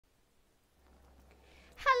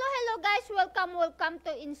welcome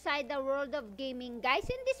to Inside the World of Gaming, guys.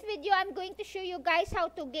 In this video, I'm going to show you guys how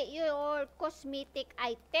to get your cosmetic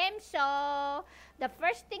items. So, the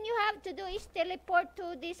first thing you have to do is teleport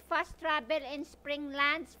to this fast travel in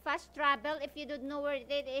Springlands. Fast travel, if you don't know where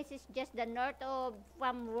it is, it's just the north of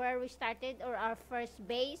from where we started, or our first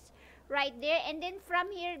base. Right there, and then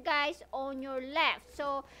from here, guys, on your left.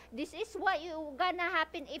 So this is what you gonna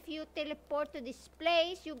happen if you teleport to this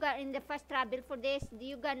place. You got in the fast travel for this,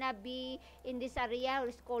 you gonna be in this area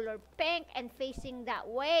with color pink and facing that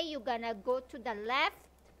way. You gonna go to the left.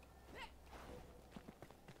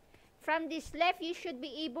 From this left, you should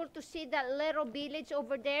be able to see that little village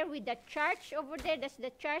over there with the church over there. That's the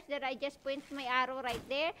church that I just pointed my arrow right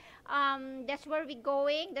there. That's where we're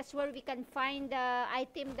going. That's where we can find the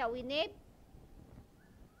item that we need.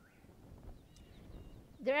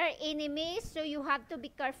 There are enemies, so you have to be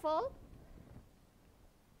careful.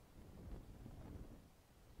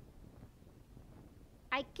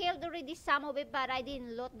 I killed already some of it, but I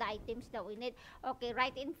didn't loot the items that we need. Okay,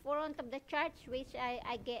 right in front of the church, which I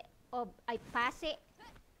pass it.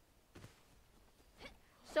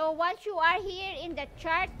 So once you are here in the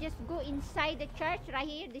church, just go inside the church right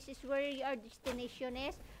here. This is where your destination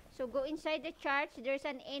is. So go inside the church. There's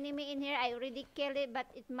an enemy in here. I already killed it, but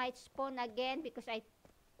it might spawn again because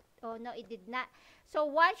oh no, it did not. So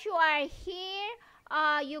once you are here,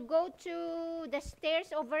 you go to the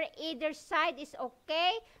stairs over either side is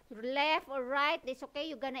okay. Left or right, it's okay.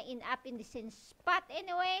 You're gonna end up in the same spot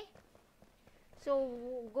anyway.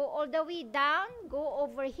 So go all the way down, go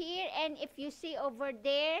over here, and if you see over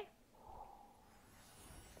there,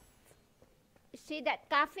 see that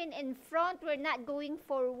coffin in front, we're not going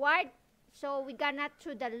forward. So we're gonna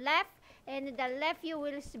to the left, and the left you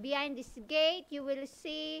will see behind this gate, you will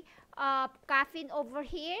see coffin over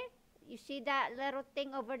here. You see that little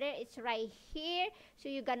thing over there? It's right here. So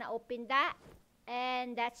you're gonna open that,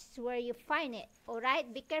 and that's where you find it.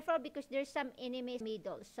 Alright, be careful because there's some enemies in the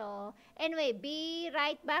middle. So anyway, be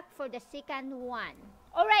right back for the second one.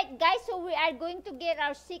 Alright guys, so we are going to get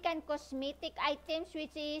our second cosmetic items,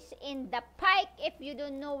 which is in the pike. If you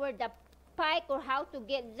don't know where the pike or how to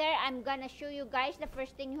get there, I'm gonna show you guys. The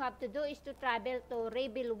first thing you have to do is to travel to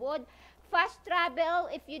Rebel Wood. Fast travel,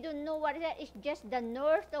 if you don't know what that is, just the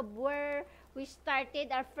north of where we started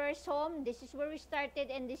our first home. This is where we started,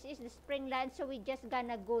 and this is the Springland. So we just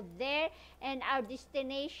gonna go there, and our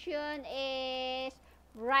destination is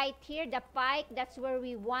right here, the pike. That's where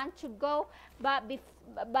we want to go. But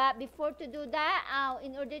before to do that,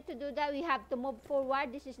 in order to do that, we have to move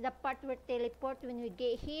forward. This is the part where teleport. When we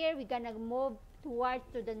get here, we're gonna move towards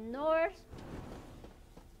to the north,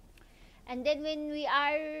 and then when we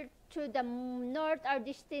are to the north, our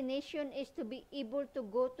destination is to be able to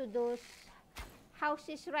go to those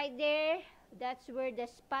houses right there. That's where the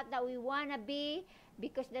spot that we wanna be,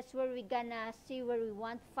 because that's where we're gonna see where we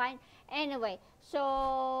want to find. Anyway,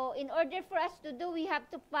 so in order for us to do, we have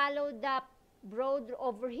to follow the road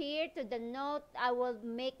over here to the north. I will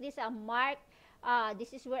make this a mark.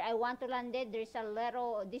 This is where I want to land it. There's a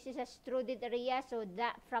little, this is a extruded area, so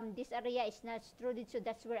that from this area is not extruded, so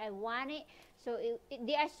that's where I want it. So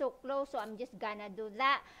they are so close, so I'm just gonna do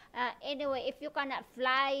that. Anyway, if you cannot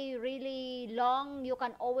fly really long, you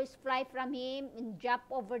can always fly from him and jump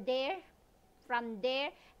over there. From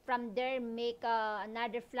there make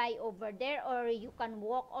another fly over there, or you can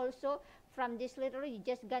walk also. From this little, you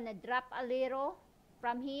just gonna drop a little.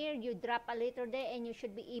 From here, you drop a little there, and you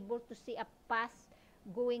should be able to see a path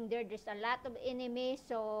going there. There's a lot of enemies,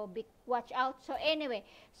 so watch out. So anyway,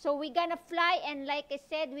 so we're gonna fly, and like I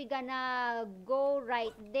said, we're gonna go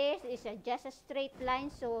right there. It's just a straight line.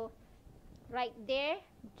 So right there,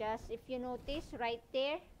 just if you notice right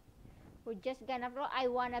there, we're just gonna go. I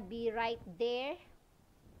wanna be right there.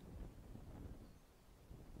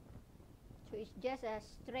 So it's just a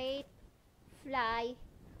straight fly.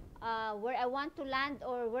 Where I want to land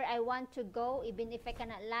or where I want to go, even if I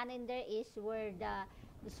cannot land in there, is where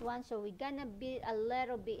this one. So we're gonna be a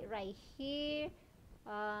little bit right here.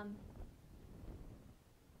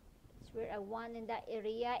 It's where I want in that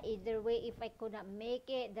area. Either way, if I could not make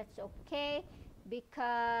it, that's okay,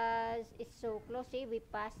 because it's so close. See, we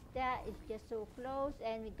passed that. It's just so close,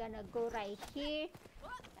 and we're gonna go right here,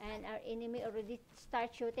 and our enemy already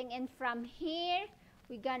start shooting. And from here,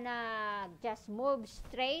 we're gonna just move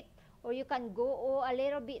straight, or you can go a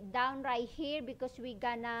little bit down right here, because we're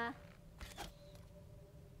gonna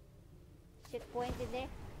sit pointed there.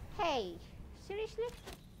 Hey, seriously?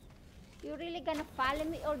 You really gonna follow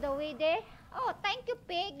me all the way there? Oh, thank you,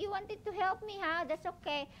 pig. You wanted to help me, huh? That's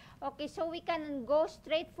okay. Okay, so we can go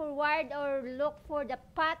straight forward or look for the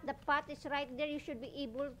path. The path is right there. You should be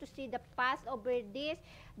able to see the path over this.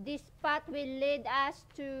 This path will lead us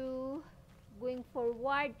to going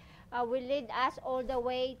forward. Will lead us all the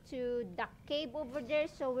way to the cave over there.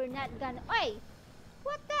 So we're not gonna. Oi!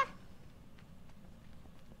 What the?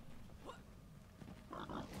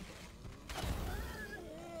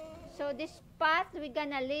 So this path we're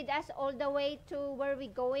gonna lead us all the way to where we're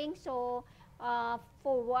going. So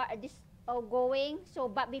forward this going. So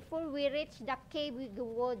but before we reach the cave, we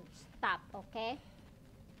would stop. Okay.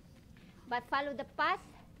 But follow the path.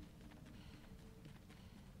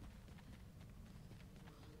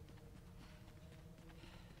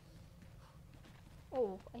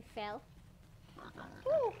 Oh, I fell.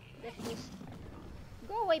 Woo, that's it.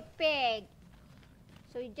 Go away, pig.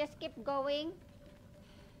 So you just keep going.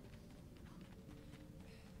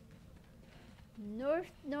 North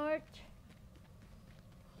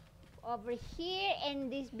over here,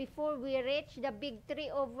 and this before we reach the big tree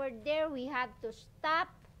over there, we have to stop.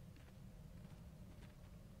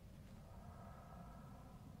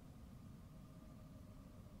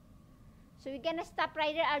 So we're gonna stop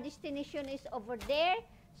right there. Our destination is over there.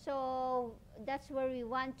 So that's where we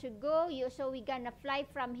want to go. So we're gonna fly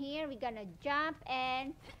from here. We're gonna jump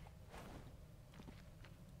and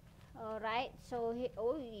alright. So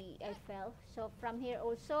oh, I fell. So from here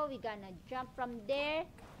also we're gonna jump from there.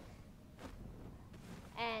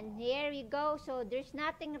 And here we go. So there's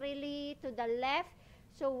nothing really to the left.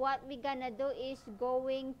 So what we're gonna do is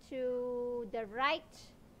going to the right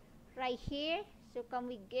here. So come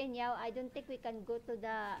we again, yeah, I don't think we can go to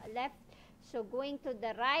the left. So going to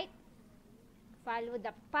the right, follow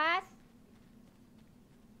the path,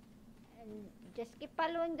 and just keep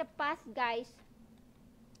following the path, guys.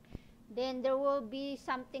 Then there will be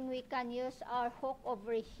something we can use our hook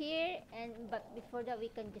over here, and but before that we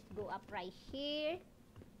can just go up right here.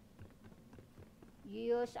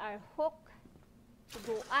 Use our hook to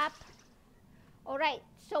go up. Alright,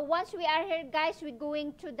 so once we are here, guys, we're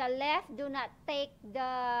going to the left. Do not take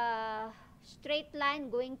the straight line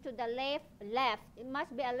going to the left. It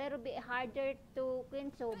must be a little bit harder to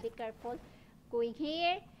clean, so be careful. Going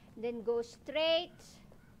here, then go straight.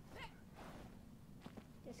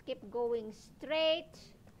 Just keep going straight.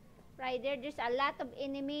 Right there, there's a lot of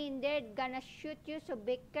enemy in there gonna shoot you, so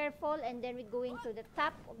be careful. And then we're going to the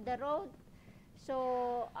top of the road.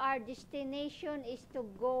 So our destination is to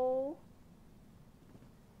go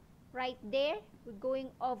right there. We're going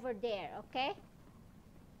over there, okay?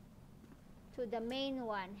 To the main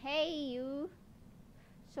one. Hey, you.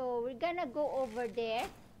 So we're gonna go over there.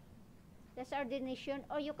 That's our destination.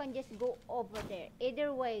 Or you can just go over there.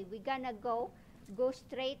 Either way, we're gonna go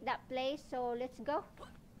straight that place. So let's go.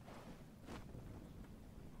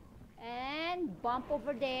 And bump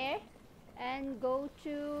over there. And go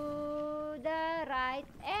to the right.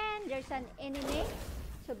 And there's an enemy.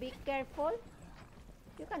 So be careful.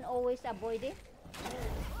 You can always avoid it.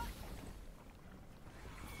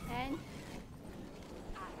 And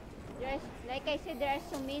there's, like I said, there are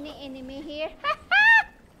so many enemy here.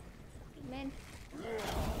 Man.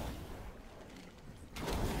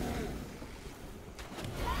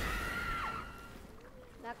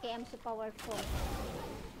 Lucky I'm so powerful.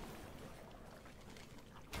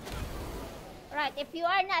 Right, if you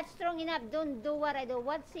are not strong enough, don't do what I do.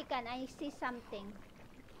 1 second, I see something.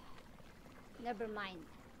 Never mind.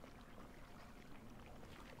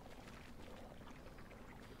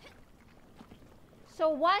 So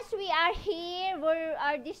once we are here, where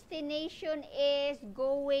our destination is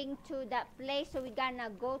going to that place, so we're gonna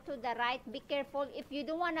go to the right. Be careful. If you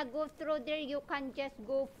don't wanna go through there, you can just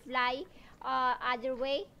go fly other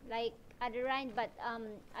way, like other line. But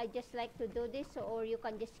I just like to do this, so, or you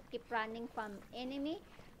can just keep running from enemy.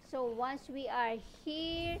 So once we are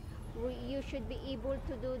here, you should be able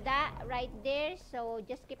to do that right there. So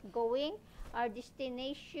just keep going. Our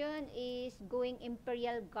destination is going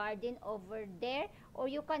Imperial Garden over there,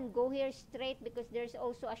 or you can go here straight because there's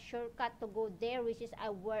also a shortcut to go there, which is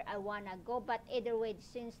where I wanna go. But either way,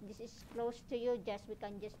 since this is close to you, we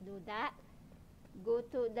can just do that. Go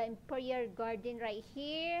to the Imperial Garden right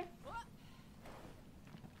here,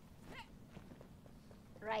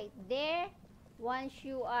 right there. Once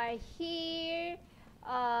you are here,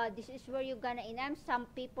 this is where you're gonna enam. Some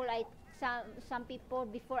people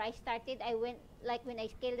before I started, I went, like when I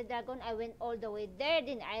scaled the dragon, I went all the way there.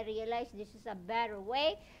 Then I realized this is a better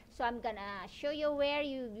way, so I'm gonna show you where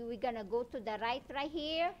we're gonna go to the right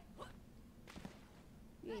here.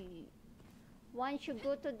 Once you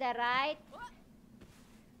go to the right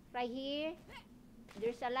here,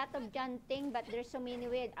 There's a lot of jumping, but there's so many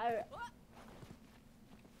ways.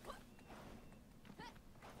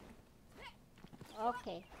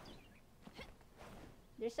 Okay.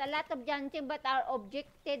 There's a lot of jumping, but our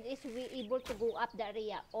objective is we able to go up the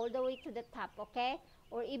area all the way to the top, okay?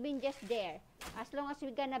 Or even just there. As long as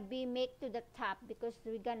we're gonna be make to the top, because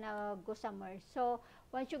we're gonna go somewhere. So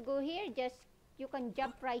once you go here, just you can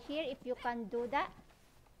jump right here if you can do that.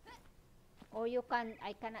 Or you can,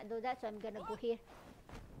 I cannot do that, so I'm gonna go here.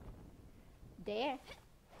 There.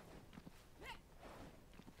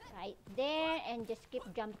 Right there, and just keep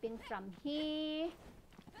jumping from here.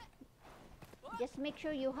 Just make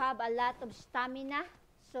sure you have a lot of stamina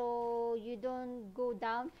so you don't go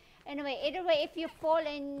down. Anyway, either way, if you fall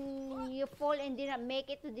and didn't make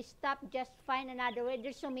it to this top, just find another way.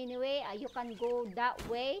 There's so many ways. You can go that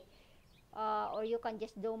way, or you can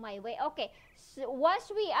just do my way. Okay, so once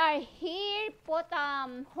we are here, put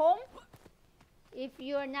home. If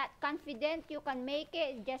you're not confident you can make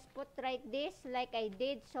it, just put right this like I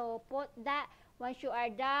did. So put that. Once you are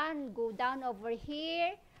done, go down over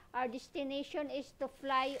here. Our destination is to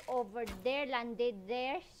fly over there, landed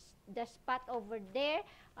there, the spot over there.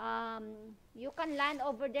 You can land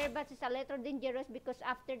over there, but it's a little dangerous because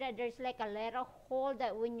after that there's like a little hole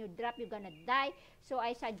that when you drop you're gonna die. So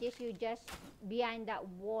I suggest you just behind that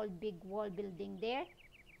wall, big wall building there,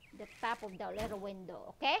 the top of the little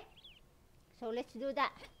window. Okay, so let's do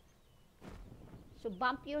that. So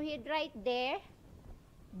bump your head right there,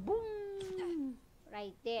 boom,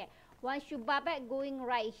 right there. Once you bump it, going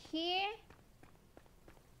right here.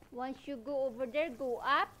 Once you go over there, go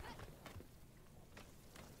up.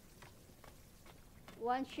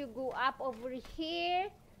 Once you go up over here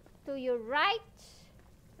to your right,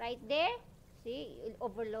 right there, see,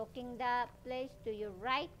 overlooking the place to your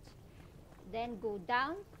right, then go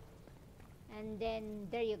down, and then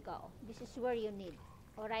there you go. This is where you need.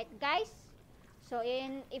 All right, guys. So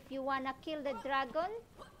if you wanna kill the dragon,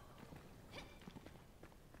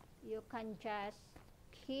 you can just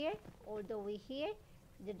here, all the way here.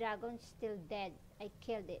 The dragon's still dead. I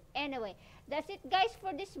killed it. Anyway, that's it guys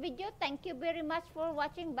for this video. Thank you very much for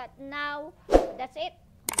watching. But now, that's it.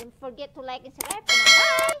 Don't forget to like and subscribe.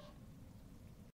 Bye!